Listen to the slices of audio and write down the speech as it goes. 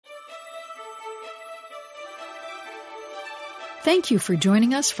Thank you for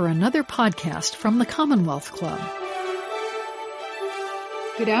joining us for another podcast from the Commonwealth Club.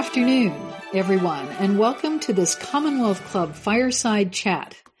 Good afternoon, everyone, and welcome to this Commonwealth Club fireside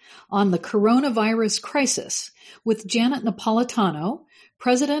chat on the coronavirus crisis with Janet Napolitano,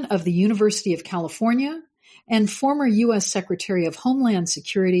 President of the University of California and former U.S. Secretary of Homeland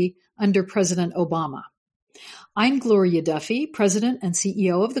Security under President Obama. I'm Gloria Duffy, President and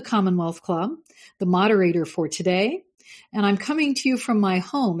CEO of the Commonwealth Club, the moderator for today, and I'm coming to you from my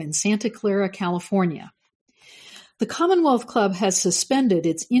home in Santa Clara, California. The Commonwealth Club has suspended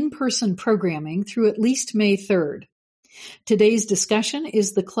its in-person programming through at least May 3rd. Today's discussion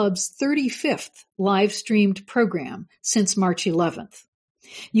is the club's 35th live-streamed program since March 11th.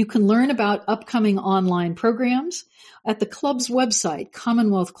 You can learn about upcoming online programs at the club's website,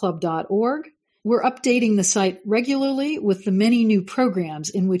 commonwealthclub.org. We're updating the site regularly with the many new programs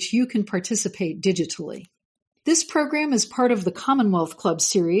in which you can participate digitally. This program is part of the Commonwealth Club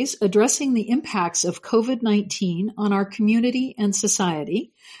series addressing the impacts of COVID-19 on our community and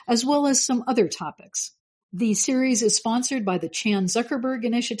society, as well as some other topics. The series is sponsored by the Chan Zuckerberg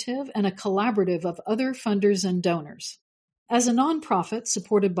Initiative and a collaborative of other funders and donors. As a nonprofit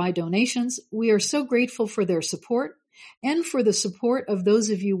supported by donations, we are so grateful for their support and for the support of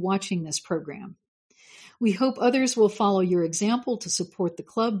those of you watching this program. We hope others will follow your example to support the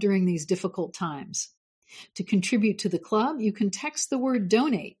club during these difficult times. To contribute to the club, you can text the word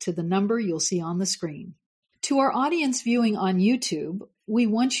donate to the number you'll see on the screen. To our audience viewing on YouTube, we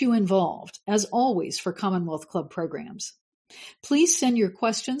want you involved, as always, for Commonwealth Club programs. Please send your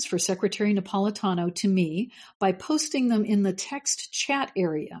questions for Secretary Napolitano to me by posting them in the text chat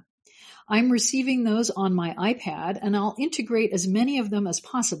area. I'm receiving those on my iPad, and I'll integrate as many of them as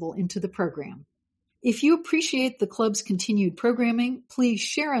possible into the program. If you appreciate the club's continued programming, please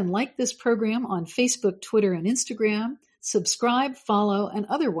share and like this program on Facebook, Twitter, and Instagram. Subscribe, follow, and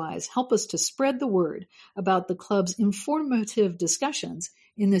otherwise help us to spread the word about the club's informative discussions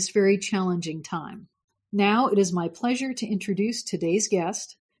in this very challenging time. Now it is my pleasure to introduce today's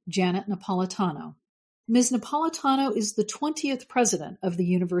guest, Janet Napolitano. Ms. Napolitano is the 20th president of the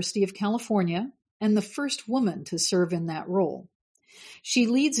University of California and the first woman to serve in that role. She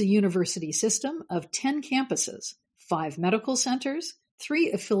leads a university system of 10 campuses, 5 medical centers,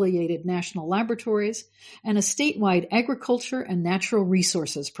 3 affiliated national laboratories, and a statewide agriculture and natural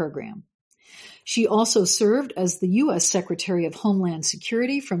resources program. She also served as the U.S. Secretary of Homeland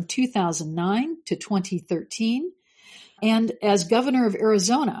Security from 2009 to 2013 and as Governor of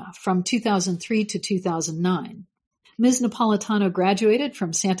Arizona from 2003 to 2009. Ms. Napolitano graduated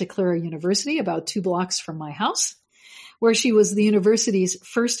from Santa Clara University, about 2 blocks from my house, where she was the university's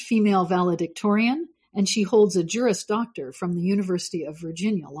first female valedictorian, and she holds a Juris Doctor from the University of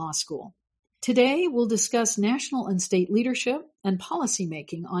Virginia Law School. Today, we'll discuss national and state leadership and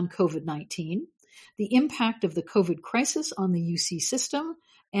policymaking on COVID-19, the impact of the COVID crisis on the UC system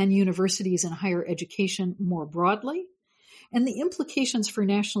and universities and higher education more broadly, and the implications for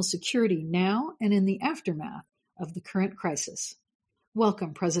national security now and in the aftermath of the current crisis.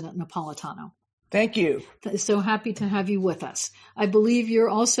 Welcome, President Napolitano. Thank you. So happy to have you with us. I believe you're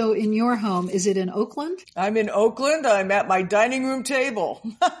also in your home. Is it in Oakland? I'm in Oakland. I'm at my dining room table.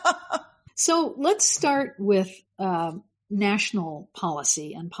 So let's start with national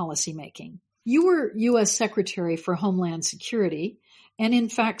policy and policymaking. You were U.S. Secretary for Homeland Security and in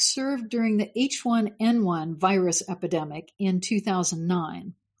fact served during the H1N1 virus epidemic in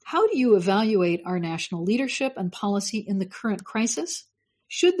 2009. How do you evaluate our national leadership and policy in the current crisis?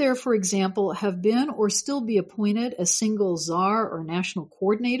 Should there, for example, have been or still be appointed a single czar or national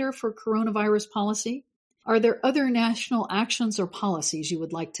coordinator for coronavirus policy? Are there other national actions or policies you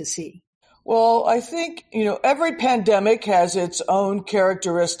would like to see? Well, I think, every pandemic has its own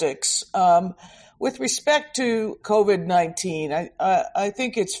characteristics. With respect to COVID-19, I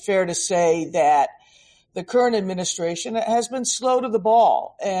think it's fair to say that the current administration has been slow to the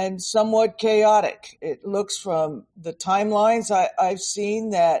ball and somewhat chaotic. It looks from the timelines I've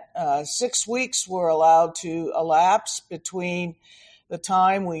seen that 6 weeks were allowed to elapse between the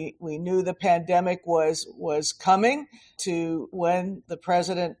time we knew the pandemic was coming to when the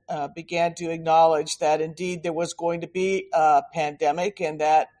president began to acknowledge that indeed there was going to be a pandemic and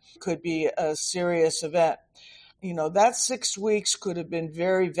that could be a serious event. That 6 weeks could have been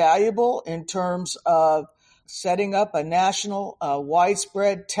very valuable in terms of setting up a national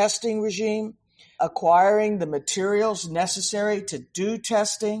widespread testing regime, acquiring the materials necessary to do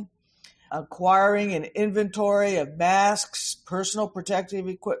testing, acquiring an inventory of masks, personal protective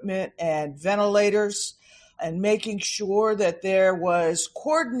equipment, and ventilators, and making sure that there was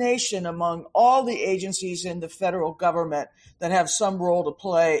coordination among all the agencies in the federal government that have some role to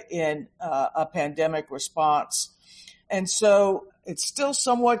play in a pandemic response. And so it's still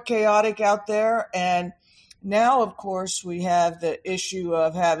somewhat chaotic out there. And now, of course, we have the issue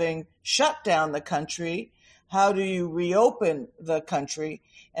of having shut down the country. How do you reopen the country?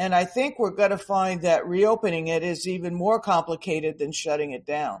 And I think we're going to find that reopening it is even more complicated than shutting it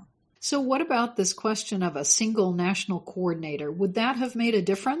down. So what about this question of a single national coordinator? Would that have made a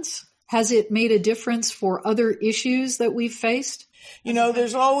difference? Has it made a difference for other issues that we've faced? You know,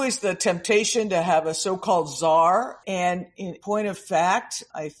 there's always the temptation to have a so-called czar. And in point of fact,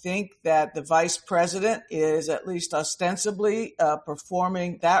 I think that the vice president is at least ostensibly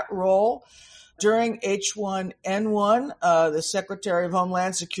performing that role. During H1N1, the Secretary of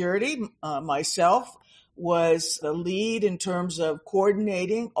Homeland Security, myself, was the lead in terms of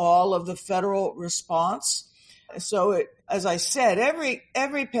coordinating all of the federal response. So as I said,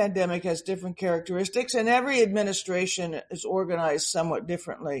 every pandemic has different characteristics and every administration is organized somewhat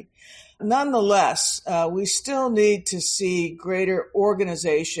differently. Nonetheless, we still need to see greater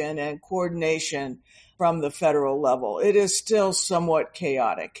organization and coordination from the federal level. It is still somewhat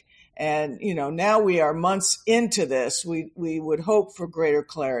chaotic. And, you know, now we are months into this. We would hope for greater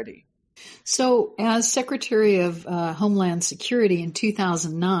clarity. So as Secretary of Homeland Security in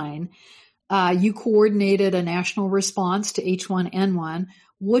 2009, you coordinated a national response to H1N1.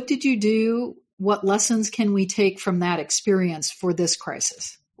 What did you do? What lessons can we take from that experience for this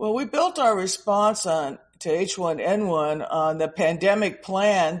crisis? Well, we built our response to H1N1 on the pandemic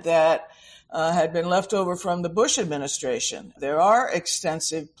plan that had been left over from the Bush administration. There are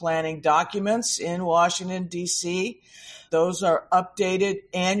extensive planning documents in Washington, D.C. Those are updated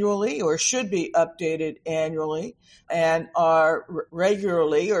annually or should be updated annually and are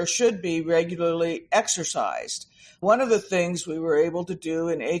regularly or should be regularly exercised. One of the things we were able to do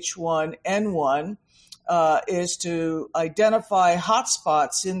in H1N1 is to identify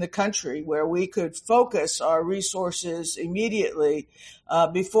hotspots in the country where we could focus our resources immediately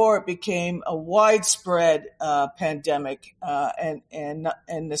before it became a widespread pandemic and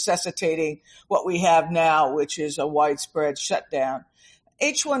necessitating what we have now, which is a widespread shutdown.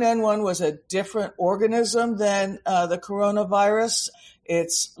 H1N1 was a different organism than the coronavirus.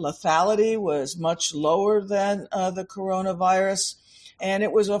 Its lethality was much lower than the coronavirus. And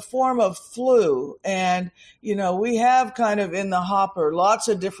it was a form of flu. And, you know, we have kind of in the hopper lots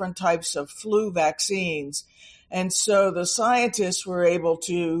of different types of flu vaccines. And so the scientists were able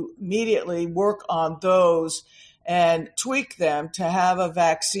to immediately work on those and tweak them to have a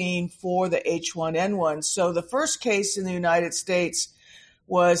vaccine for the H1N1. So the first case in the United States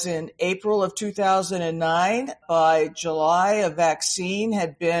was in April of 2009. By July, a vaccine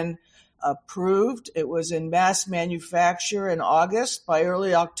had been approved. It was in mass manufacture in August. By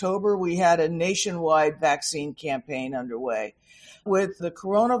early October, we had a nationwide vaccine campaign underway. With the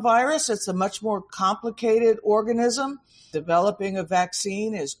coronavirus, it's a much more complicated organism. Developing a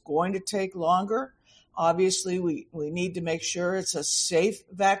vaccine is going to take longer. Obviously, we need to make sure it's a safe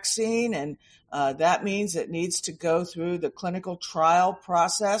vaccine, and that means it needs to go through the clinical trial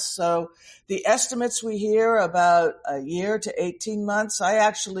process. So the estimates we hear about a year to 18 months, I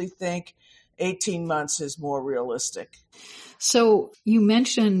actually think 18 months is more realistic. So you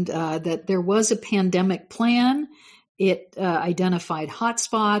mentioned that there was a pandemic plan. It identified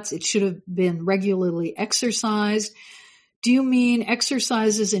hotspots. It should have been regularly exercised. Do you mean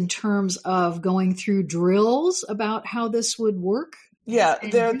exercises in terms of going through drills about how this would work? Yeah,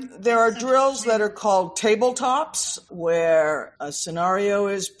 there are drills that are called tabletops where a scenario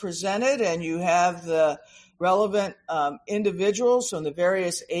is presented and you have the relevant individuals from the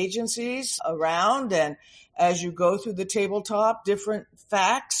various agencies around. And as you go through the tabletop, different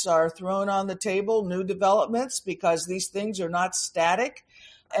facts are thrown on the table, new developments, because these things are not static.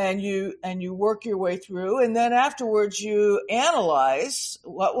 And you work your way through, and then afterwards you analyze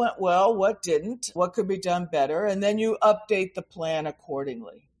what went well, what didn't, what could be done better, and then you update the plan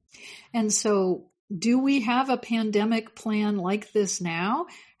accordingly. And so do we have a pandemic plan like this now?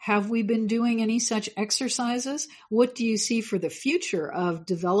 Have we been doing any such exercises? What do you see for the future of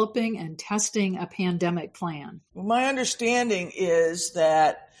developing and testing a pandemic plan? My understanding is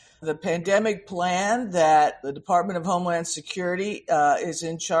that the pandemic plan that the Department of Homeland Security is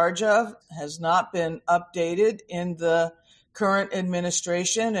in charge of has not been updated in the current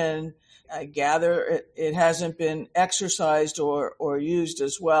administration, and I gather it hasn't been exercised or used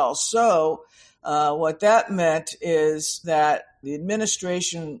as well. So what that meant is that the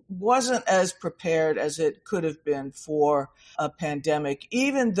administration wasn't as prepared as it could have been for a pandemic,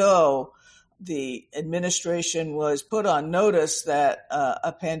 even though the administration was put on notice that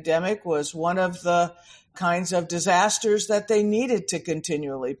a pandemic was one of the kinds of disasters that they needed to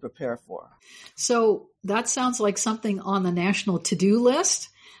continually prepare for. So that sounds like something on the national to-do list.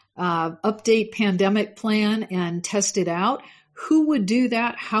 Update pandemic plan and test it out. Who would do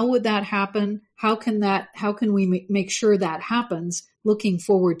that? How would that happen? How can we make sure that happens looking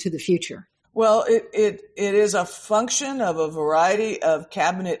forward to the future? Well, it is a function of a variety of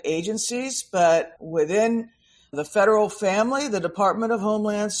cabinet agencies, but within the federal family, the Department of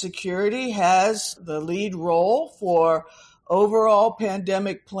Homeland Security has the lead role for overall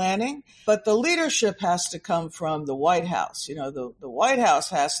pandemic planning, but the leadership has to come from the White House. You know, the White House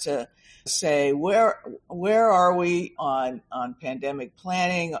has to say, where are we on pandemic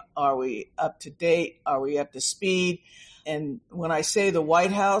planning? Are we up to date? Are we up to speed? And when I say the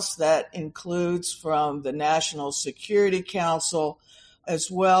White House, that includes from the National Security Council, as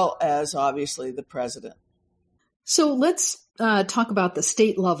well as obviously the president. So let's talk about the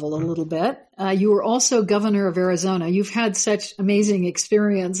state level a little bit. You were also governor of Arizona. You've had such amazing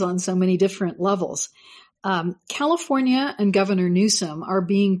experience on so many different levels. California and Governor Newsom are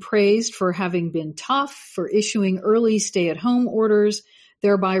being praised for having been tough, for issuing early stay-at-home orders,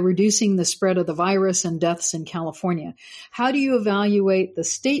 thereby reducing the spread of the virus and deaths in California. How do you evaluate the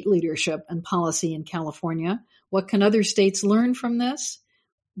state leadership and policy in California? What can other states learn from this?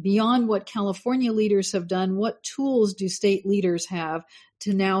 Beyond what California leaders have done, what tools do state leaders have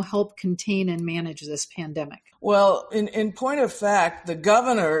to now help contain and manage this pandemic? Well, in point of fact, the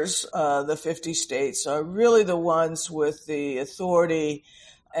governors, the 50 states, are really the ones with the authority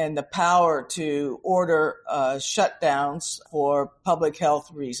and the power to order shutdowns for public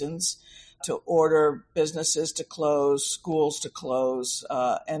health reasons, to order businesses to close, schools to close,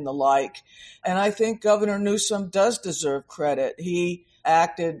 and the like. And I think Governor Newsom does deserve credit. He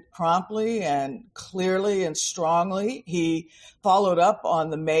acted promptly and clearly and strongly. He followed up on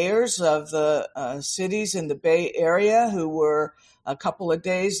the mayors of the cities in the Bay Area who were a couple of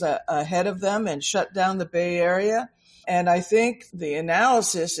days ahead of them and shut down the Bay Area. And I think the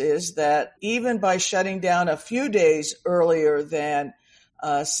analysis is that even by shutting down a few days earlier than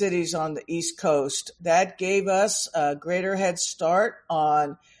cities on the East Coast, that gave us a greater head start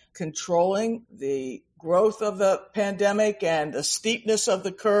on controlling the growth of the pandemic and the steepness of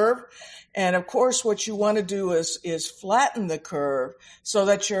the curve. And of course, what you want to do is flatten the curve so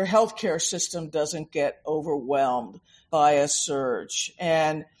that your healthcare system doesn't get overwhelmed by a surge.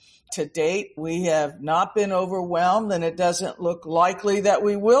 And to date, we have not been overwhelmed, and it doesn't look likely that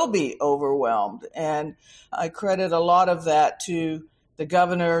we will be overwhelmed. And I credit a lot of that to the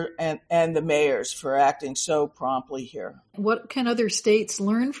governor and the mayors for acting so promptly here. What can other states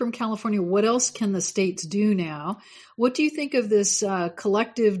learn from California? What else can the states do now? What do you think of this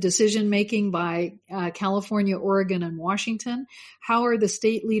collective decision-making by California, Oregon, and Washington? How are the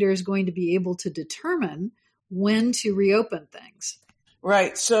state leaders going to be able to determine when to reopen things?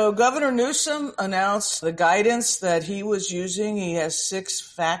 Right. So Governor Newsom announced the guidance that he was using. He has 6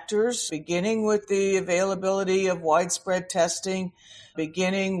 factors, beginning with the availability of widespread testing,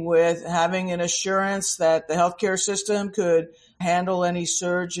 beginning with having an assurance that the healthcare system could handle any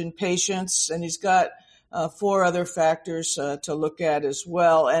surge in patients. And he's got 4 other factors to look at as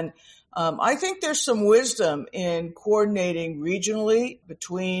well. And I think there's some wisdom in coordinating regionally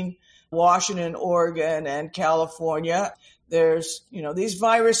between Washington, Oregon, and California. There's, these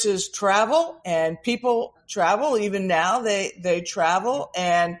viruses travel and people travel. Even now they travel,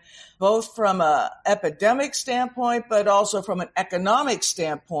 and both from a epidemic standpoint, but also from an economic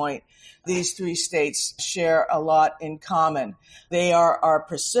standpoint, these 3 states share a lot in common. They are our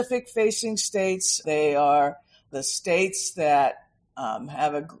Pacific facing states. They are the states that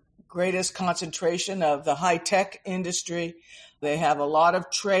have a greatest concentration of the high tech industry. They have a lot of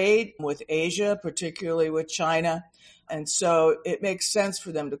trade with Asia, particularly with China. And so it makes sense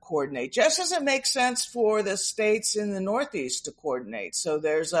for them to coordinate, just as it makes sense for the states in the Northeast to coordinate. So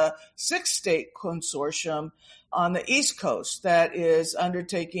there's a 6-state consortium on the East Coast that is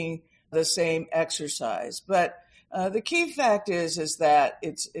undertaking the same exercise. But the key fact is that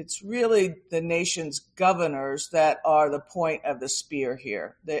it's really the nation's governors that are the point of the spear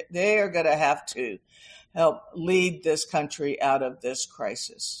here. They are going to have to help lead this country out of this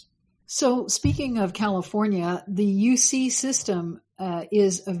crisis. So speaking of California, the UC system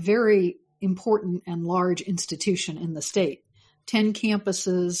is a very important and large institution in the state, 10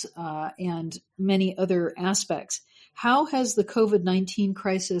 campuses and many other aspects. How has the COVID-19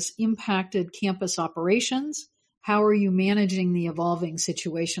 crisis impacted campus operations? How are you managing the evolving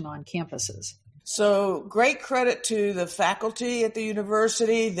situation on campuses? So great credit to the faculty at the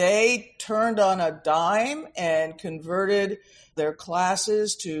university. They turned on a dime and converted their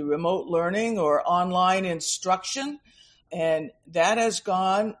classes to remote learning or online instruction. And that has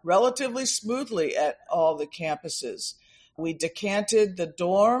gone relatively smoothly at all the campuses. We decanted the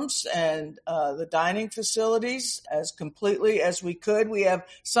dorms and the dining facilities as completely as we could. We have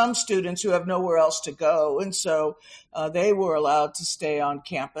some students who have nowhere else to go, and so they were allowed to stay on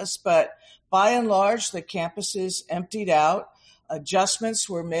campus. But by and large, the campuses emptied out. Adjustments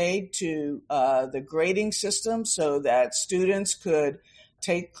were made to the grading system so that students could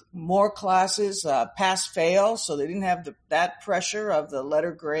take more classes, pass-fail, so they didn't have that pressure of the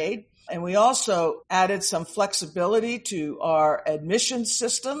letter grade. And we also added some flexibility to our admission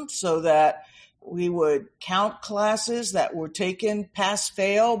system so that we would count classes that were taken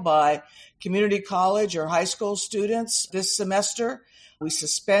pass-fail by community college or high school students this semester. We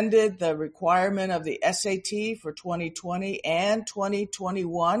suspended the requirement of the SAT for 2020 and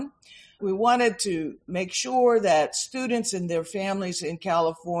 2021. We wanted to make sure that students and their families in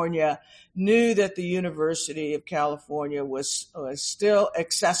California knew that the University of California was still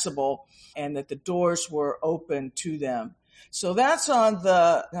accessible and that the doors were open to them. So that's on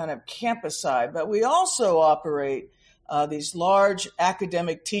the kind of campus side. But we also operate these large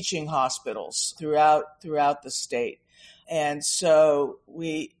academic teaching hospitals throughout the state. And so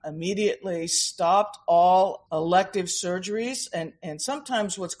we immediately stopped all elective surgeries. And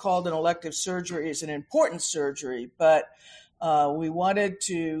sometimes what's called an elective surgery is an important surgery, but we wanted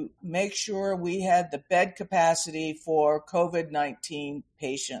to make sure we had the bed capacity for COVID-19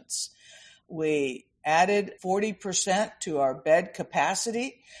 patients. We added 40% to our bed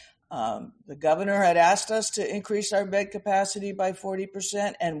capacity. The governor had asked us to increase our bed capacity by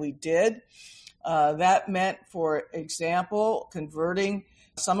 40%, and we did. That meant, for example, converting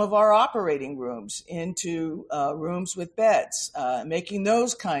some of our operating rooms into rooms with beds, making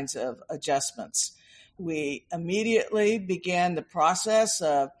those kinds of adjustments. We immediately began the process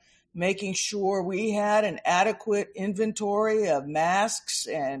of making sure we had an adequate inventory of masks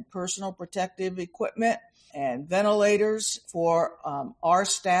and personal protective equipment and ventilators for our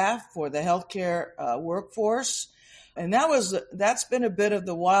staff, for the healthcare workforce. And that's been a bit of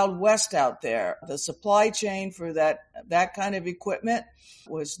the Wild West out there. The supply chain for that kind of equipment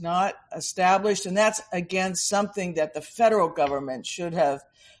was not established. And that's, again, something that the federal government should have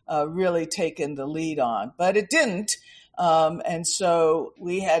really taken the lead on. But it didn't. And so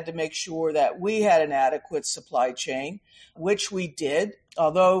we had to make sure that we had an adequate supply chain, which we did,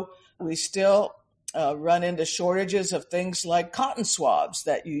 although we still run into shortages of things like cotton swabs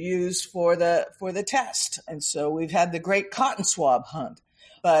that you use for the test. And so we've had the great cotton swab hunt.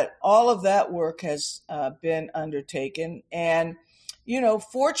 But all of that work has been undertaken. And,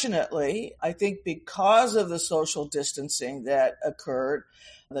 fortunately, I think because of the social distancing that occurred,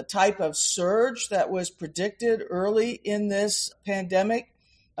 the type of surge that was predicted early in this pandemic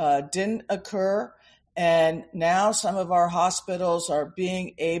didn't occur. And now some of our hospitals are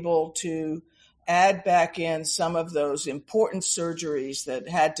being able to add back in some of those important surgeries that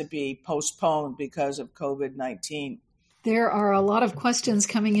had to be postponed because of COVID-19. There are a lot of questions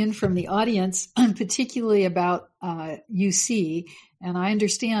coming in from the audience, particularly about UC, and I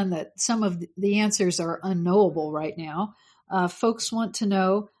understand that some of the answers are unknowable right now. Folks want to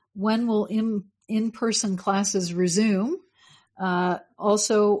know, when will in-person classes resume?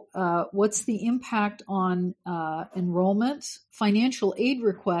 Also, what's the impact on enrollment, financial aid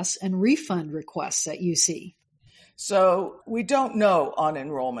requests, and refund requests at UC? So we don't know on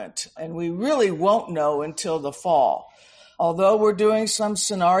enrollment, and we really won't know until the fall. Although we're doing some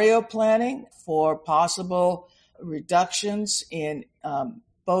scenario planning for possible reductions in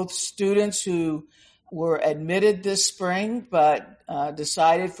both students who were admitted this spring but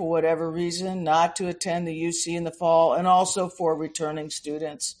decided for whatever reason not to attend the UC in the fall, and also for returning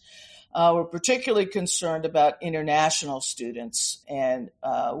students. We're particularly concerned about international students and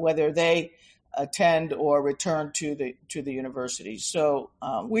whether they attend or return to the university. So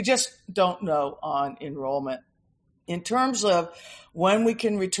we just don't know on enrollment. In terms of when we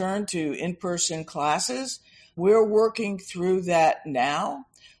can return to in-person classes, we're working through that now.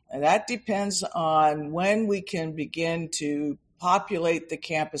 And that depends on when we can begin to populate the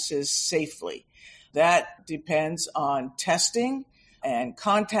campuses safely. That depends on testing and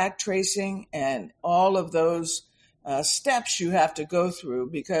contact tracing and all of those steps you have to go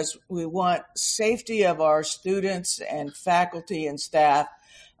through, because we want safety of our students and faculty and staff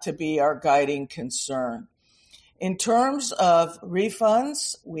to be our guiding concern. In terms of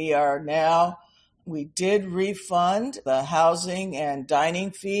refunds, we are now We did refund the housing and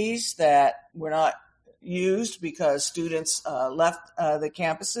dining fees that were not used because students left the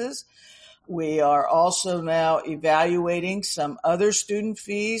campuses. We are also now evaluating some other student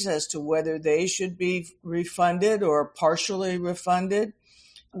fees as to whether they should be refunded or partially refunded.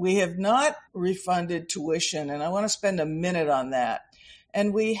 We have not refunded tuition, and I want to spend a minute on that.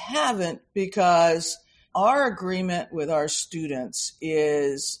 And we haven't because our agreement with our students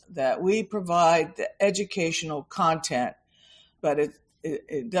is that we provide the educational content, but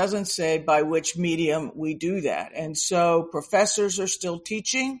it doesn't say by which medium we do that. And so professors are still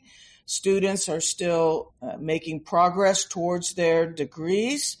teaching. Students are still making progress towards their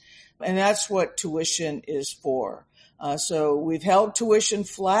degrees, and that's what tuition is for. So we've held tuition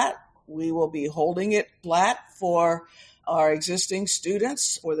flat. We will be holding it flat for our existing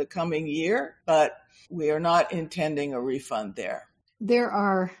students for the coming year, but we are not intending a refund there. There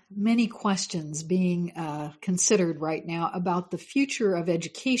are many questions being considered right now about the future of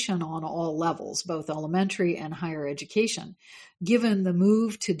education on all levels, both elementary and higher education, given the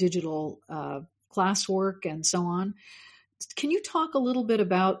move to digital classwork and so on. Can you talk a little bit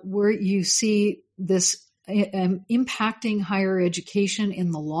about where you see this impacting higher education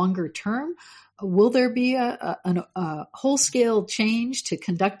in the longer term? Will there be a whole-scale change to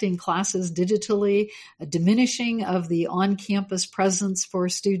conducting classes digitally, a diminishing of the on-campus presence for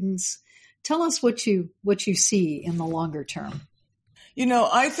students? Tell us what you see in the longer term.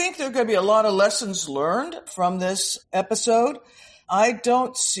 I think there are going to be a lot of lessons learned from this episode. I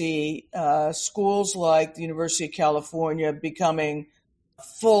don't see schools like the University of California becoming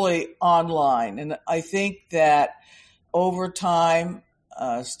fully online. And I think that over time,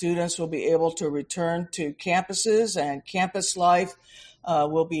 students will be able to return to campuses and campus life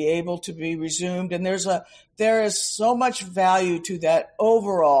will be able to be resumed. And there is so much value to that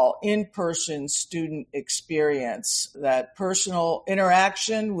overall in-person student experience, that personal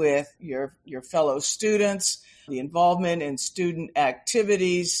interaction with your fellow students, the involvement in student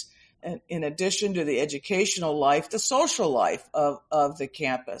activities, and in addition to the educational life, the social life of the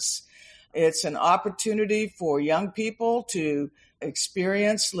campus. It's an opportunity for young people to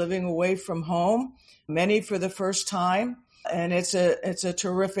experience living away from home, many for the first time. And it's a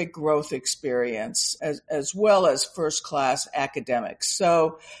terrific growth experience as well as first class academics.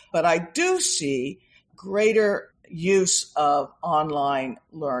 But I do see greater use of online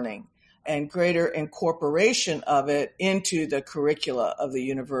learning and greater incorporation of it into the curricula of the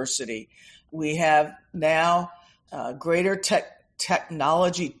university. We have now greater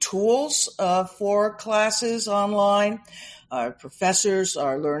technology tools for classes online. Our professors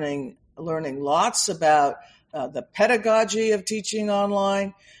are learning lots about the pedagogy of teaching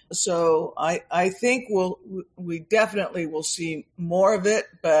online. So I think we definitely will see more of it.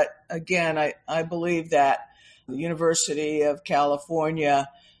 But again, I believe that the University of California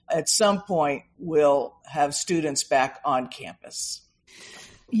at some point will have students back on campus.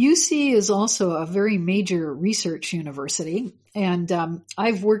 UC is also a very major research university, and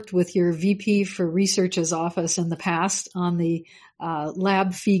I've worked with your VP for Research's office in the past on the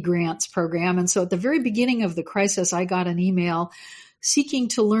lab fee grants program. And so at the very beginning of the crisis, I got an email seeking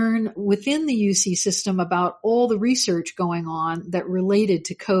to learn within the UC system about all the research going on that related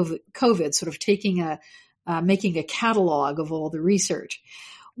to COVID, sort of making a catalog of all the research.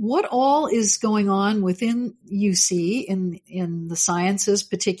 What all is going on within UC in the sciences,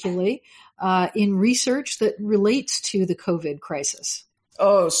 particularly in research that relates to the COVID crisis?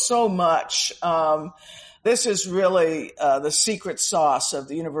 Oh, so much. This is really the secret sauce of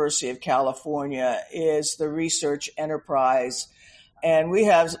the University of California is the research enterprise. And we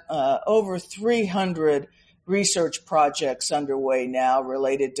have over 300 research projects underway now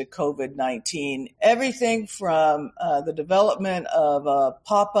related to COVID-19. Everything from the development of a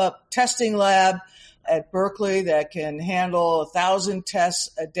pop-up testing lab at Berkeley that can handle 1,000 tests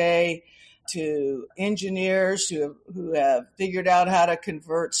a day, to engineers who have figured out how to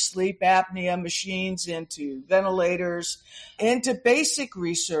convert sleep apnea machines into ventilators, into basic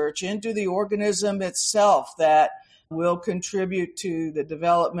research, into the organism itself that will contribute to the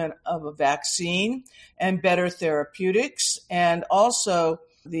development of a vaccine and better therapeutics, and also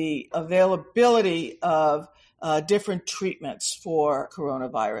the availability of different treatments for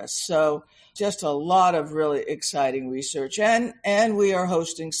coronavirus. So just a lot of really exciting research. And we are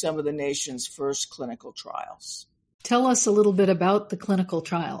hosting some of the nation's first clinical trials. Tell us a little bit about the clinical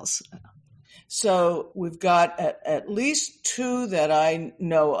trials. So we've got at least 2 that I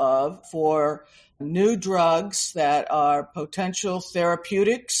know of for new drugs that are potential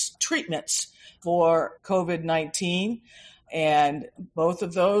therapeutics treatments for COVID-19. And both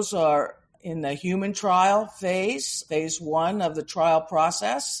of those are in the human trial phase 1 of the trial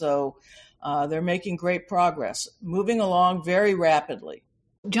process. So they're making great progress, moving along very rapidly.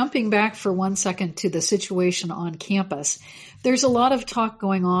 Jumping back for 1 second to the situation on campus, there's a lot of talk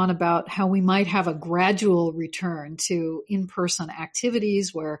going on about how we might have a gradual return to in-person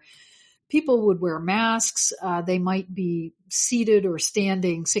activities where people would wear masks. They might be seated or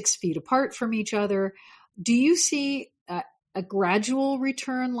standing 6 feet apart from each other. Do you see a gradual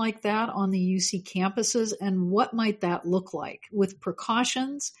return like that on the UC campuses? And what might that look like with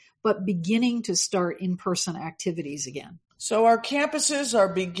precautions, but beginning to start in-person activities again? So our campuses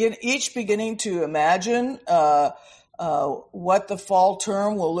are each beginning to imagine what the fall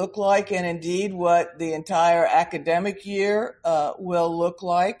term will look like, and indeed what the entire academic year will look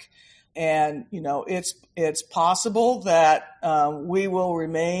like. And it's possible that we will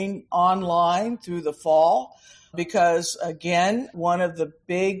remain online through the fall, because again, one of the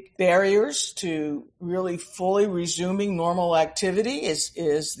big barriers to really fully resuming normal activity is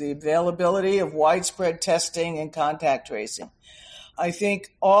the availability of widespread testing and contact tracing. I think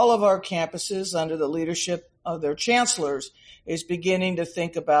all of our campuses, under the leadership of their chancellors, is beginning to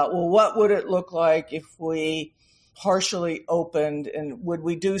think about, well, what would it look like if we partially opened, and would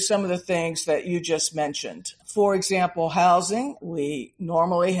we do some of the things that you just mentioned? For example, housing. We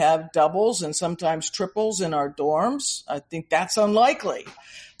normally have doubles and sometimes triples in our dorms. I think that's unlikely.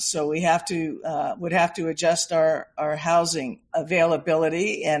 So we would have to adjust our housing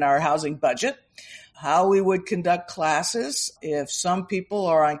availability and our housing budget. How we would conduct classes if some people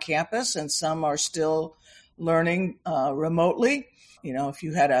are on campus and some are still learning remotely. If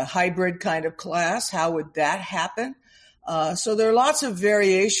you had a hybrid kind of class, how would that happen? So there are lots of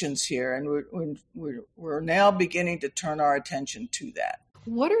variations here, and we're now beginning to turn our attention to that.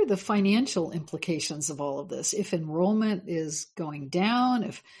 What are the financial implications of all of this? If enrollment is going down,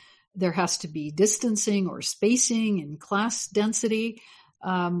 if there has to be distancing or spacing in class density,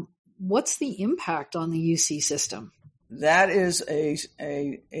 what's the impact on the UC system? That is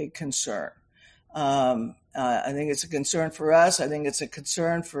a concern. I think it's a concern for us. I think it's a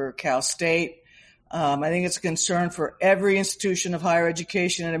concern for Cal State. I think it's a concern for every institution of higher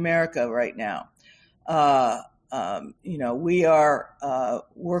education in America right now. We are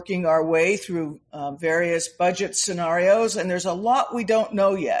working our way through various budget scenarios, and there's a lot we don't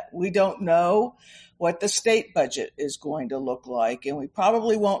know yet. We don't know what the state budget is going to look like, and we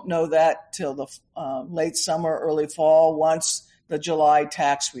probably won't know that till the late summer, early fall, once the July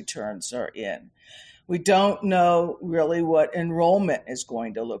tax returns are in. We don't know really what enrollment is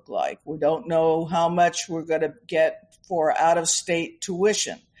going to look like. We don't know how much we're going to get for out-of-state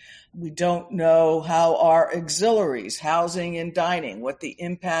tuition. We don't know how our auxiliaries, housing and dining, what the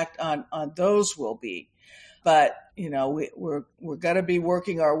impact on those will be. But, we're going to be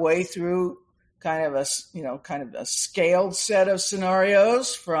working our way through kind of a scaled set of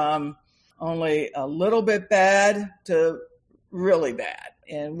scenarios, from only a little bit bad to really bad.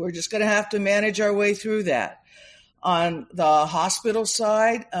 And we're just going to have to manage our way through that. On the hospital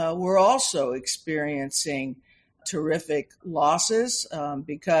side, we're also experiencing terrific losses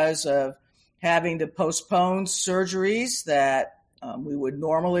because of having to postpone surgeries that we would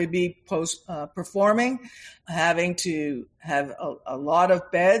normally be performing, having to have a lot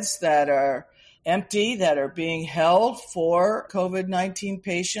of beds that are empty, that are being held for COVID-19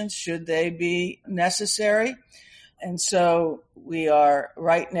 patients should they be necessary. And so we are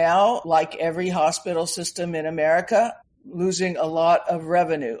right now, like every hospital system in America, losing a lot of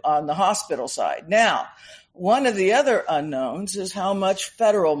revenue on the hospital side. Now, one of the other unknowns is how much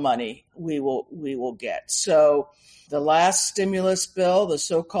federal money we will get. So the last stimulus bill, the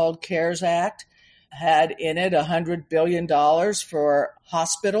so-called CARES Act, had in it $100 billion for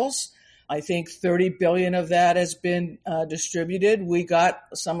hospitals. I think $30 billion of that has been distributed. We got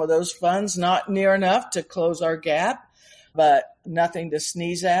some of those funds, not near enough to close our gap, but nothing to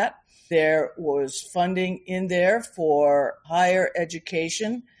sneeze at. There was funding in there for higher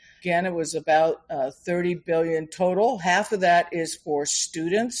education. Again, it was about $30 billion total. Half of that is for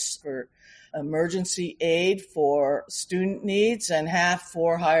students, for emergency aid for student needs, and half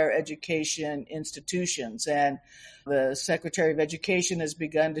for higher education institutions. And the Secretary of Education has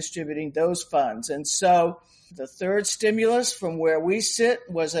begun distributing those funds. And so the third stimulus, from where we sit,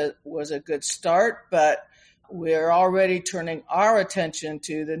 was a good start, but we're already turning our attention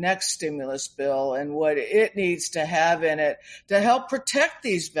to the next stimulus bill and what it needs to have in it to help protect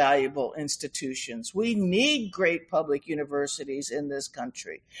these valuable institutions. We need great public universities in this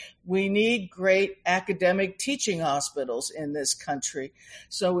country. We need great academic teaching hospitals in this country.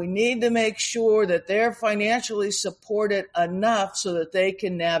 So we need to make sure that they're financially supported enough so that they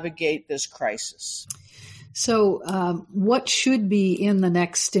can navigate this crisis. So what should be in the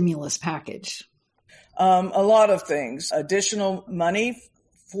next stimulus package? A lot of things. Additional money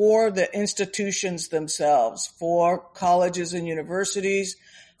for the institutions themselves, for colleges and universities,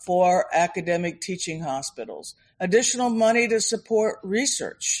 for academic teaching hospitals. Additional money to support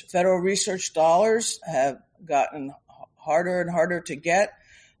research. Federal research dollars have gotten harder and harder to get.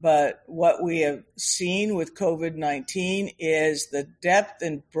 But what we have seen with COVID-19 is the depth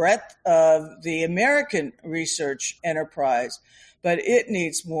and breadth of the American research enterprise, but it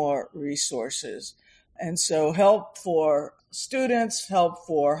needs more resources. And so help for students, help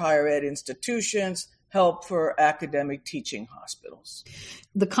for higher ed institutions, help for academic teaching hospitals.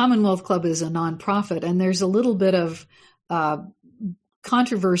 The Commonwealth Club is a nonprofit, and there's a little bit of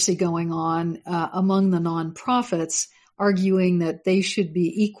controversy going on among the nonprofits, arguing that they should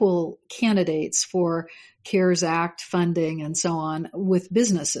be equal candidates for CARES Act funding and so on with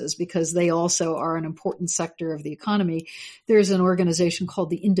businesses because they also are an important sector of the economy. There's an organization called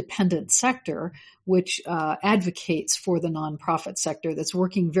the Independent Sector, which advocates for the nonprofit sector that's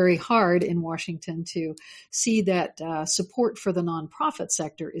working very hard in Washington to see that support for the nonprofit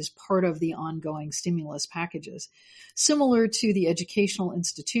sector is part of the ongoing stimulus packages. Similar to the educational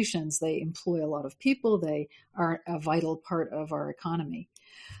institutions, they employ a lot of people. They are a vital part of our economy.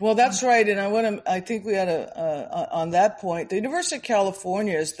 Well, that's right. And I think we ought to, on that point, the University of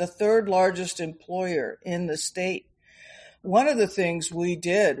California is the third largest employer in the state. One of the things we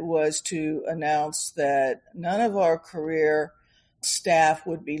did was to announce that none of our career staff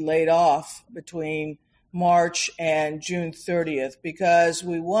would be laid off between March and June 30th because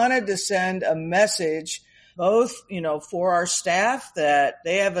we wanted to send a message both, for our staff that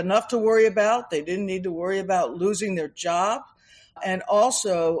they have enough to worry about. They didn't need to worry about losing their job. And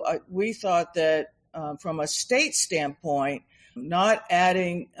also, we thought that from a state standpoint, not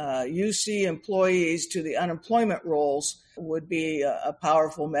adding UC employees to the unemployment rolls would be a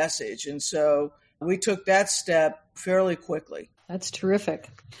powerful message. And so we took that step fairly quickly. That's terrific.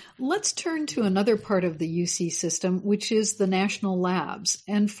 Let's turn to another part of the UC system, which is the national labs.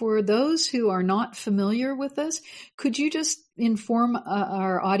 And for those who are not familiar with this, could you just inform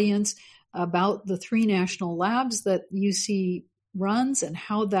our audience about the three national labs that UC runs and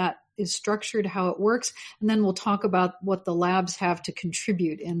how that is structured, how it works, and then we'll talk about what the labs have to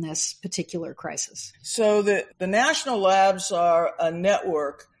contribute in this particular crisis. So the national labs are a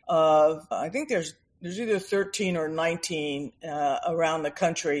network of, I think there's either 13 or 19 around the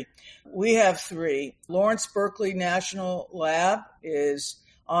country. We have three. Lawrence Berkeley National Lab is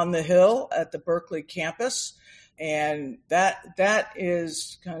on the Hill at the Berkeley campus. And that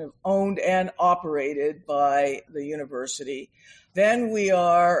is kind of owned and operated by the university. Then we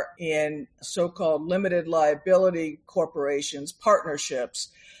are in so-called limited liability corporations, partnerships,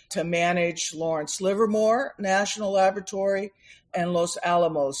 to manage Lawrence Livermore National Laboratory and Los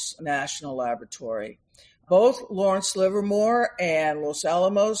Alamos National Laboratory. Both Lawrence Livermore and Los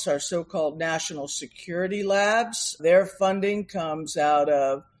Alamos are so-called national security labs. Their funding comes out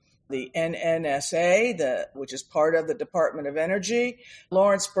of the NNSA, which is part of the Department of Energy.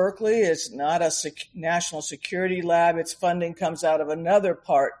 Lawrence Berkeley is not a national security lab. Its funding comes out of another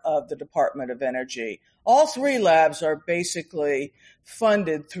part of the Department of Energy. All three labs are basically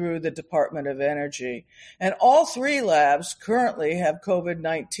funded through the Department of Energy. And all three labs currently have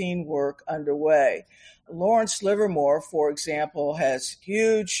COVID-19 work underway. Lawrence Livermore, for example, has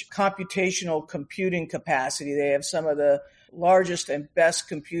huge computational computing capacity. They have some of the largest and best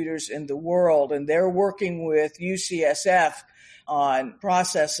computers in the world, and they're working with UCSF on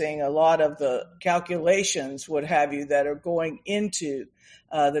processing a lot of the calculations, what have you, that are going into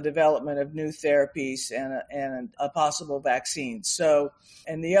the development of new therapies and a possible vaccine. So,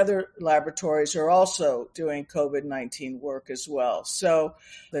 and the other laboratories are also doing COVID-19 work as well. So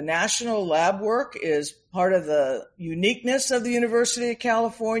the national lab work is part of the uniqueness of the University of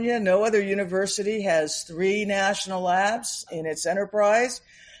California. No other university has three national labs in its enterprise,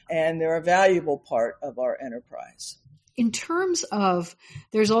 and they're a valuable part of our enterprise. In terms of,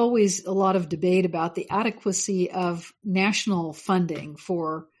 there's always a lot of debate about the adequacy of national funding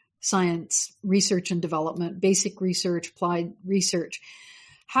for science research and development, basic research, applied research.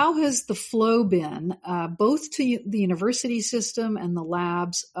 How has the flow been, both to the university system and the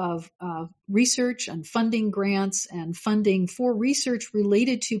labs, of research and funding grants and funding for research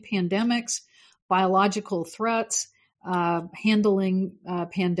related to pandemics, biological threats, handling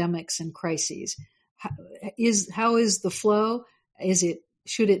pandemics and crises? How is the flow?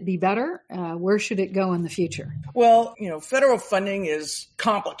 Should it be better? Where should it go in the future? Well, federal funding is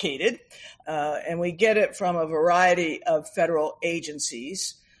complicated, and we get it from a variety of federal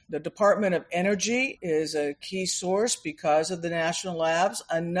agencies. The Department of Energy is a key source because of the national labs.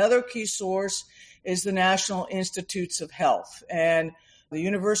 Another key source is the National Institutes of Health. And the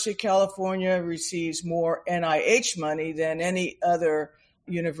University of California receives more NIH money than any other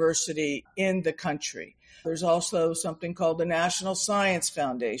university in the country. There's also something called the National Science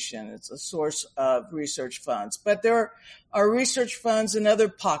Foundation. It's a source of research funds. But there are research funds in other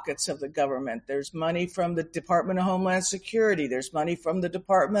pockets of the government. There's money from the Department of Homeland Security. There's money from the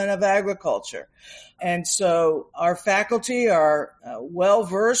Department of Agriculture. And so our faculty are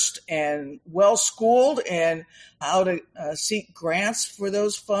well-versed and well-schooled in how to seek grants for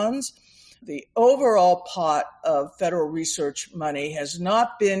those funds. The overall pot of federal research money has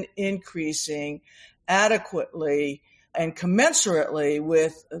not been increasing adequately and commensurately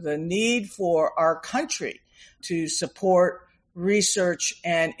with the need for our country to support research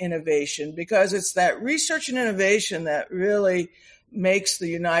and innovation, because it's that research and innovation that really makes the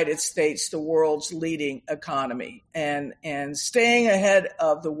United States the world's leading economy. And staying ahead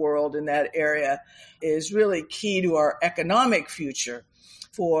of the world in that area is really key to our economic future.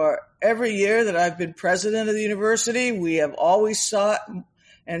 For every year that I've been president of the university, we have always sought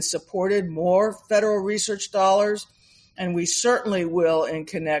and supported more federal research dollars, and we certainly will in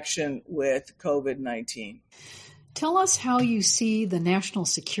connection with COVID-19. Tell us how you see the national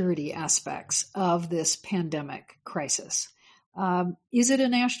security aspects of this pandemic crisis. Is it a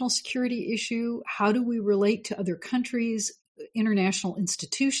national security issue? How do we relate to other countries, international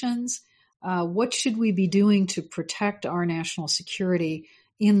institutions? What should we be doing to protect our national security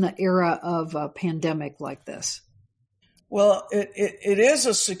in the era of a pandemic like this? Well, it is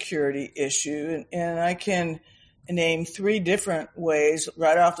a security issue, and I can name three different ways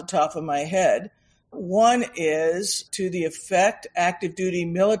right off the top of my head. One is to the effect active duty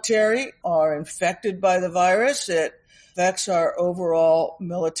military are infected by the virus. It affects our overall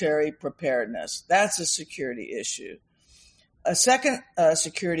military preparedness. That's a security issue. A second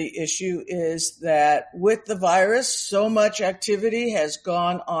security issue is that with the virus, so much activity has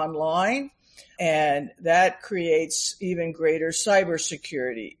gone online, and that creates even greater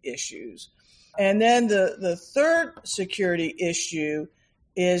cybersecurity issues. And then the third security issue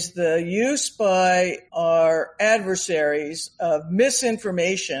is the use by our adversaries of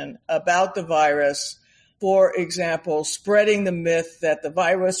misinformation about the virus. For example, spreading the myth that the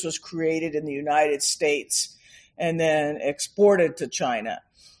virus was created in the United States and then exported to China,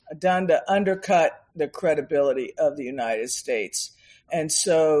 done to undercut the credibility of the United States. And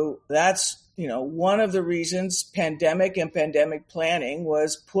so that's one of the reasons pandemic and pandemic planning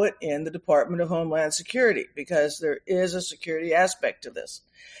was put in the Department of Homeland Security, because there is a security aspect to this.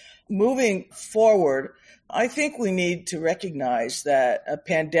 Moving forward, I think we need to recognize that a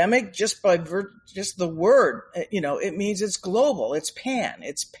pandemic, just by just the word, it means it's global. It's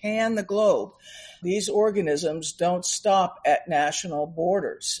pan the globe. These organisms don't stop at national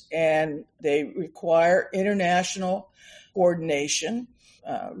borders, and they require international coordination,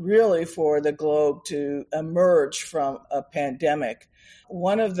 really for the globe to emerge from a pandemic.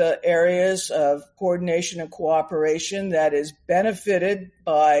 One of the areas of coordination and cooperation that is benefited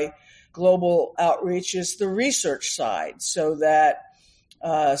by global outreach is the research side, so that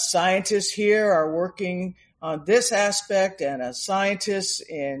scientists here are working on this aspect, and scientists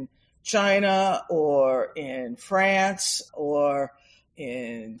in China or in France or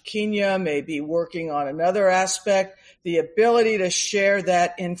in Kenya may be working on another aspect. The ability to share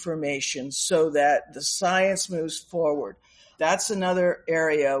that information so that the science moves forward. That's another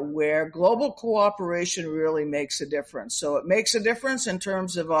area where global cooperation really makes a difference. So it makes a difference in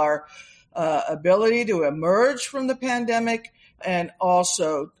terms of our ability to emerge from the pandemic, and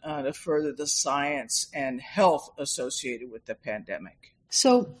also to further the science and health associated with the pandemic.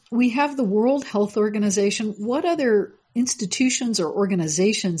 So we have the World Health Organization. What other institutions or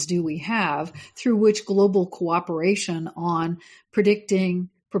organizations do we have through which global cooperation on predicting,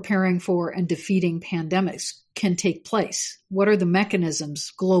 preparing for, and defeating pandemics can take place? What are the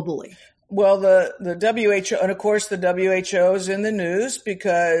mechanisms globally? Well, the WHO, and of course the WHO is in the news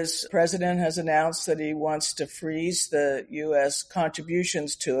because the president has announced that he wants to freeze the U.S.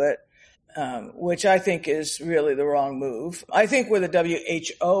 contributions to it. which I think is really the wrong move. I think where the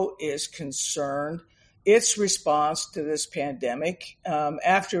WHO is concerned, its response to this pandemic,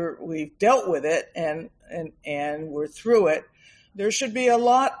 after we've dealt with it and we're through it, there should be a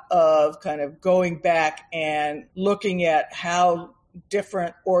lot of kind of going back and looking at how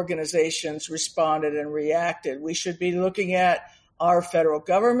different organizations responded and reacted. We should be looking at our federal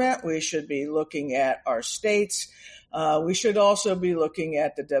government. We should be looking at our states. We should also be looking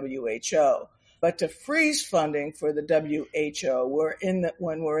at the WHO. But to freeze funding for the WHO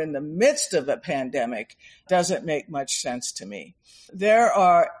when we're in the midst of a pandemic doesn't make much sense to me. There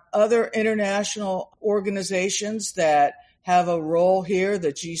are other international organizations that have a role here.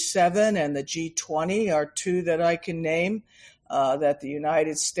 The G7 and the G20 are two that I can name that the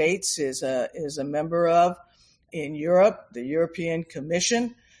United States is a member of. In Europe, the European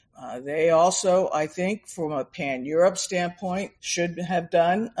Commission, they also, I think, from a pan-Europe standpoint, should have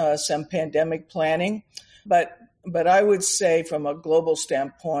done some pandemic planning. But I would say from a global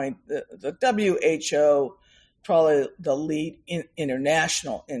standpoint, the WHO, probably the lead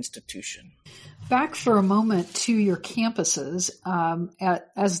international institution. Back for a moment to your campuses,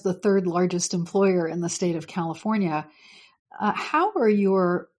 as the third largest employer in the state of California, how are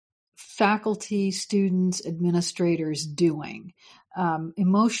your faculty, students, administrators doing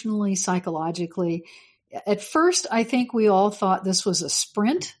emotionally, psychologically? At first, I think we all thought this was a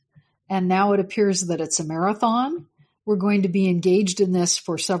sprint, and now it appears that it's a marathon. We're going to be engaged in this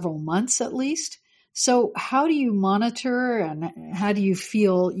for several months at least. So how do you monitor and how do you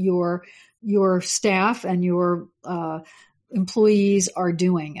feel your staff and your employees are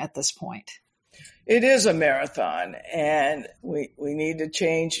doing at this point? It is a marathon, and we need to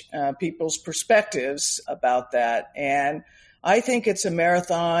change people's perspectives about that. And I think it's a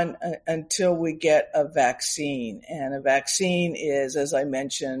marathon until we get a vaccine. And a vaccine is, as I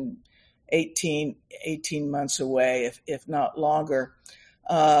mentioned, 18 months away, if not longer.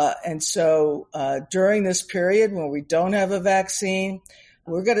 And so during this period when we don't have a vaccine,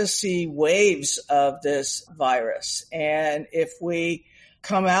 we're going to see waves of this virus. And if we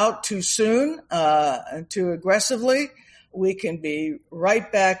come out too soon and too aggressively, we can be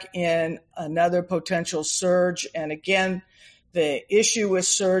right back in another potential surge. And again, the issue with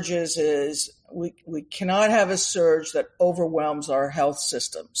surges is we cannot have a surge that overwhelms our health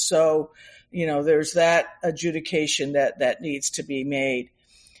system. So, there's that adjudication that needs to be made.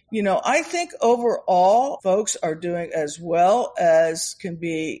 I think overall folks are doing as well as can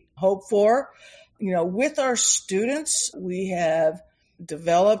be hoped for. With our students, we have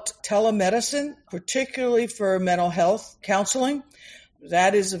developed telemedicine, particularly for mental health counseling.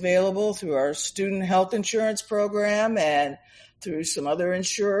 That is available through our student health insurance program and through some other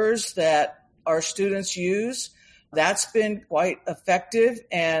insurers that our students use. That's been quite effective.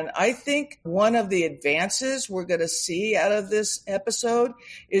 And I think one of the advances we're going to see out of this episode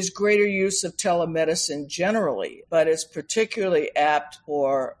is greater use of telemedicine generally, but it's particularly apt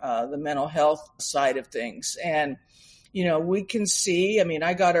for the mental health side of things. And we can see,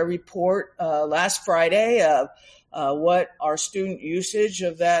 I got a report last Friday of what our student usage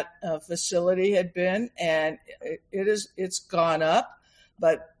of that facility had been, and it's gone up.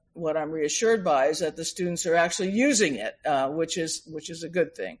 But what I'm reassured by is that the students are actually using it, which is a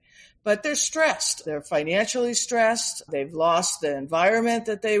good thing. But they're stressed. They're financially stressed. They've lost the environment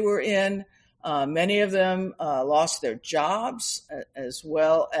that they were in. Many of them lost their jobs as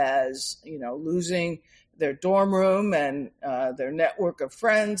well as, losing their dorm room and their network of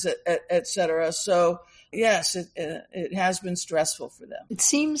friends, et cetera. So, yes, it has been stressful for them. It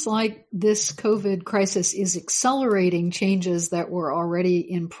seems like this COVID crisis is accelerating changes that were already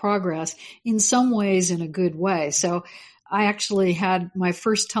in progress, in some ways in a good way. So I actually had my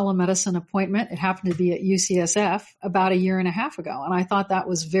first telemedicine appointment. It happened to be at UCSF about a year and a half ago. And I thought that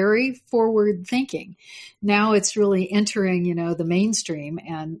was very forward thinking. Now it's really entering, the mainstream,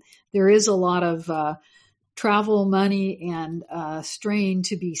 and there is a lot of travel money and strain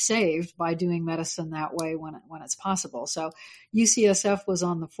to be saved by doing medicine that way when it's possible. So UCSF was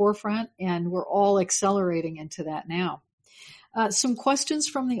on the forefront, and we're all accelerating into that now. Some questions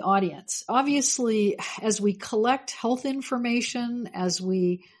from the audience. Obviously, as we collect health information, as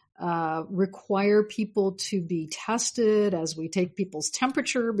we require people to be tested, as we take people's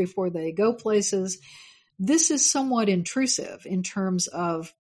temperature before they go places, this is somewhat intrusive in terms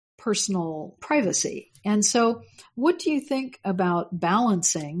of personal privacy. And so what do you think about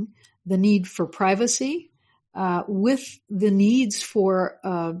balancing the need for privacy with the needs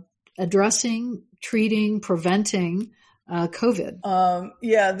for addressing, treating, preventing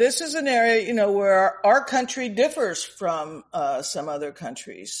COVID? This is an area, where our country differs from some other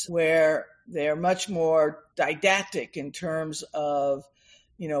countries where they're much more didactic in terms of,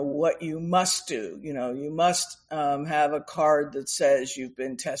 what you must do. You must have a card that says you've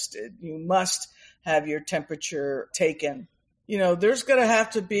been tested. You must have your temperature taken. There's going to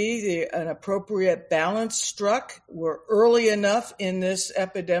have to be an appropriate balance struck. We're early enough in this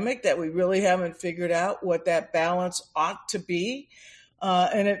epidemic that we really haven't figured out what that balance ought to be.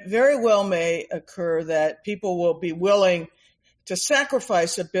 And it very well may occur that people will be willing to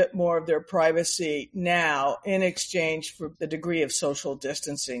sacrifice a bit more of their privacy now in exchange for the degree of social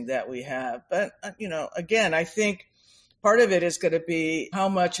distancing that we have. But, again, I think part of it is going to be how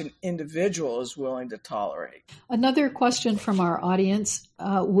much an individual is willing to tolerate. Another question from our audience,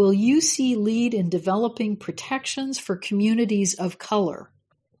 will UC lead in developing protections for communities of color?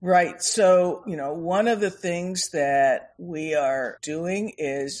 Right. So, one of the things that we are doing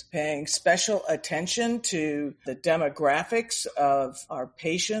is paying special attention to the demographics of our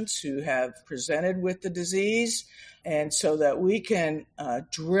patients who have presented with the disease. And so that we can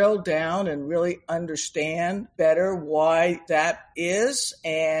drill down and really understand better why that is.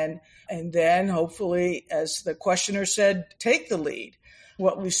 And then hopefully, as the questioner said, take the lead.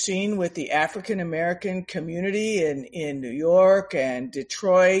 What we've seen with the African American community in New York and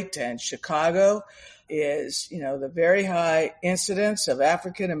Detroit and Chicago is, the very high incidence of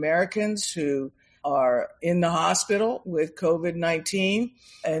African Americans who are in the hospital with COVID-19.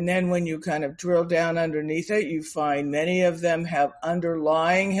 And then when you kind of drill down underneath it, you find many of them have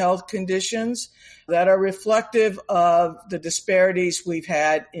underlying health conditions that are reflective of the disparities we've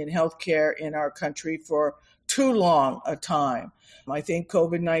had in healthcare in our country for too long a time. I think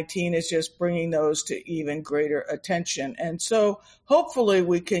COVID-19 is just bringing those to even greater attention. And so hopefully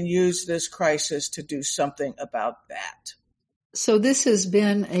we can use this crisis to do something about that. So this has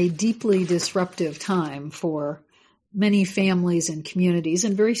been a deeply disruptive time for many families and communities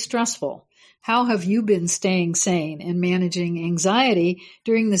and very stressful. How have you been staying sane and managing anxiety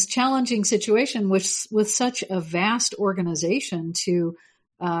during this challenging situation with such a vast organization to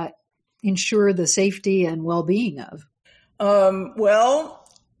ensure the safety and well-being of? I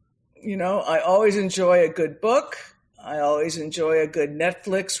always enjoy a good book. I always enjoy a good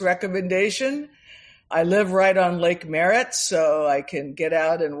Netflix recommendation. I live right on Lake Merritt, so I can get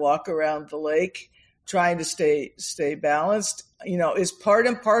out and walk around the lake, trying to stay balanced, is part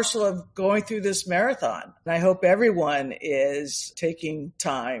and parcel of going through this marathon. And I hope everyone is taking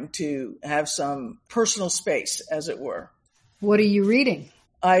time to have some personal space, as it were. What are you reading?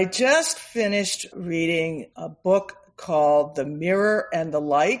 I just finished reading a book called The Mirror and the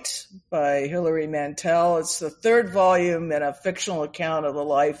Light by Hilary Mantel. It's the third volume in a fictional account of the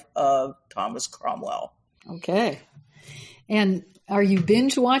life of Thomas Cromwell. Okay. And are you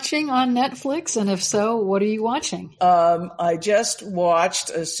binge watching on Netflix? And if so, what are you watching? I just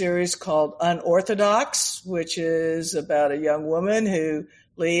watched a series called Unorthodox, which is about a young woman who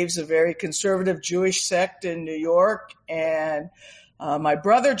leaves a very conservative Jewish sect in New York, and my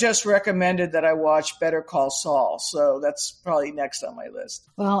brother just recommended that I watch Better Call Saul, so that's probably next on my list.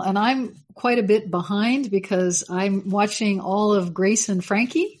 Well, and I'm quite a bit behind because I'm watching all of Grace and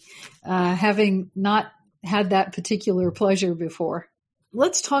Frankie, having not had that particular pleasure before.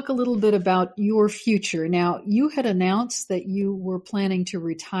 Let's talk a little bit about your future. Now, you had announced that you were planning to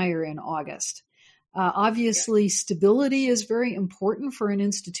retire in August. Obviously, stability is very important for an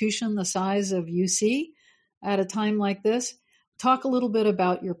institution the size of UC at a time like this. Talk a little bit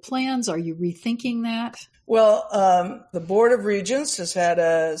about your plans. Are you rethinking that? Well, the Board of Regents has had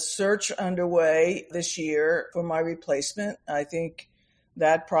a search underway this year for my replacement. I think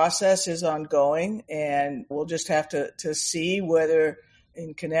that process is ongoing, and we'll just have to see whether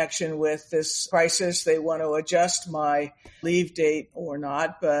in connection with this crisis they want to adjust my leave date or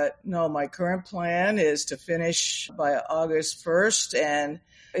not. But no, my current plan is to finish by August 1st, and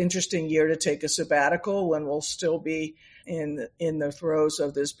interesting year to take a sabbatical when we'll still be in the throes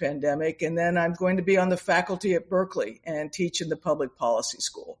of this pandemic. And then I'm going to be on the faculty at Berkeley and teach in the public policy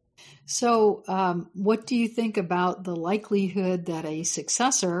school. So what do you think about the likelihood that a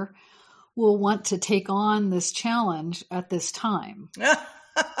successor will want to take on this challenge at this time?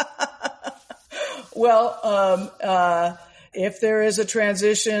 Well, if there is a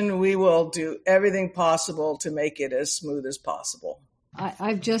transition, we will do everything possible to make it as smooth as possible.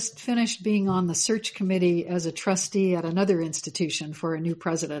 I've just finished being on the search committee as a trustee at another institution for a new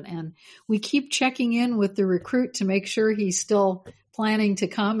president, and we keep checking in with the recruit to make sure he's still planning to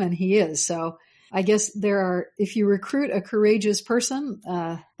come, and he is. So I guess if you recruit a courageous person,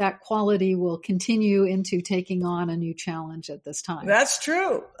 that quality will continue into taking on a new challenge at this time. That's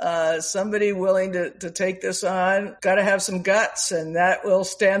true. Somebody willing to take this on, got to have some guts, and that will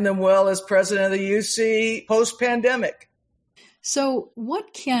stand them well as president of the UC post-pandemic. So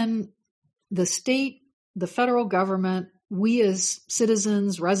what can the state, the federal government, we as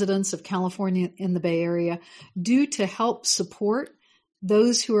citizens, residents of California in the Bay Area do to help support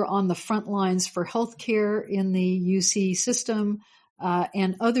those who are on the front lines for healthcare in the UC system,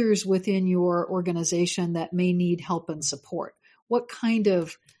 and others within your organization that may need help and support? What kind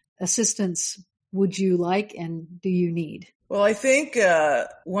of assistance would you like and do you need? Well, I think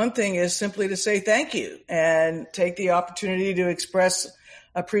one thing is simply to say thank you and take the opportunity to express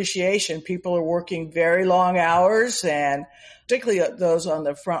appreciation. People are working very long hours, and particularly those on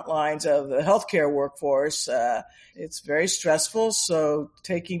the front lines of the healthcare workforce. It's very stressful. So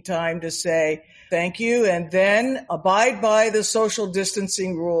taking time to say thank you and then abide by the social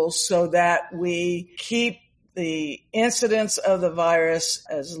distancing rules so that we keep the incidence of the virus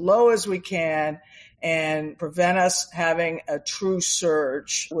as low as we can and prevent us having a true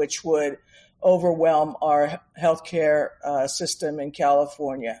surge, which would overwhelm our healthcare system in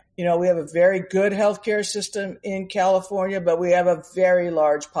California. You know, we have a very good healthcare system in California, but we have a very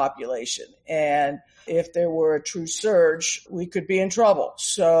large population. And if there were a true surge, we could be in trouble.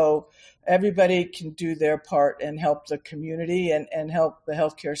 So everybody can do their part and help the community and help the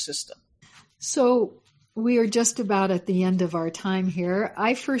healthcare system. So we are just about at the end of our time here.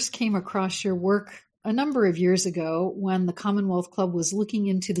 I first came across your work a number of years ago when the Commonwealth Club was looking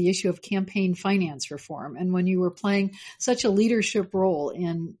into the issue of campaign finance reform and when you were playing such a leadership role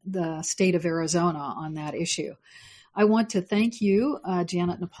in the state of Arizona on that issue. I want to thank you,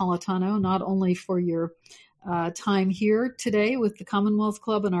 Janet Napolitano, not only for your time here today with the Commonwealth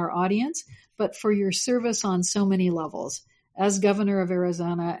Club and our audience, but for your service on so many levels. As Governor of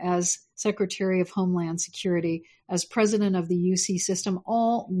Arizona, as Secretary of Homeland Security, as President of the UC system,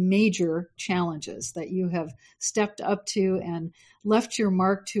 all major challenges that you have stepped up to and left your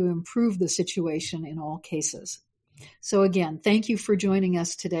mark to improve the situation in all cases. So again, thank you for joining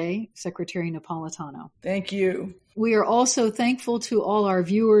us today, Secretary Napolitano. Thank you. We are also thankful to all our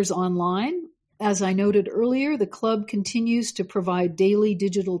viewers online. As I noted earlier, the club continues to provide daily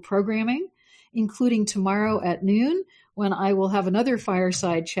digital programming, including tomorrow at noon, when I will have another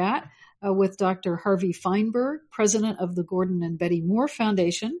fireside chat with Dr. Harvey Feinberg, president of the Gordon and Betty Moore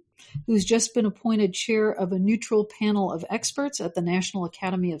Foundation, who's just been appointed chair of a neutral panel of experts at the National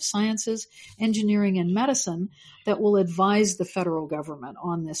Academy of Sciences, Engineering, and Medicine that will advise the federal government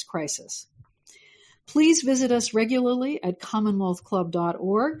on this crisis. Please visit us regularly at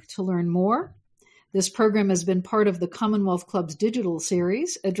commonwealthclub.org to learn more. This program has been part of the Commonwealth Club's digital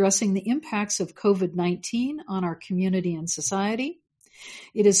series addressing the impacts of COVID-19 on our community and society.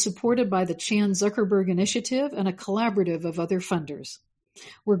 It is supported by the Chan Zuckerberg Initiative and a collaborative of other funders.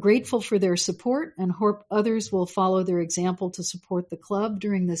 We're grateful for their support and hope others will follow their example to support the club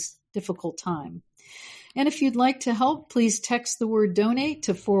during this difficult time. And if you'd like to help, please text the word donate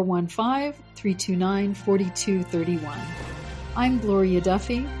to 415-329-4231. I'm Gloria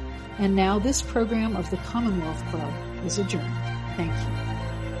Duffy. And now this program of the Commonwealth Club is adjourned. Thank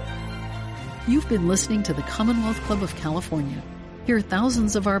you. You've been listening to the Commonwealth Club of California. Hear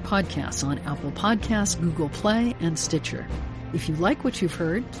thousands of our podcasts on Apple Podcasts, Google Play, and Stitcher. If you like what you've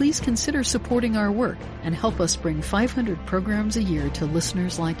heard, please consider supporting our work and help us bring 500 programs a year to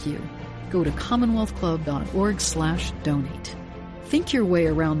listeners like you. Go to commonwealthclub.org/donate. Think your way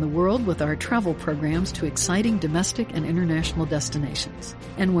around the world with our travel programs to exciting domestic and international destinations.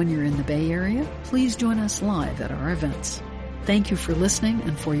 And when you're in the Bay Area, please join us live at our events. Thank you for listening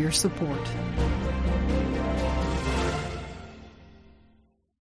and for your support.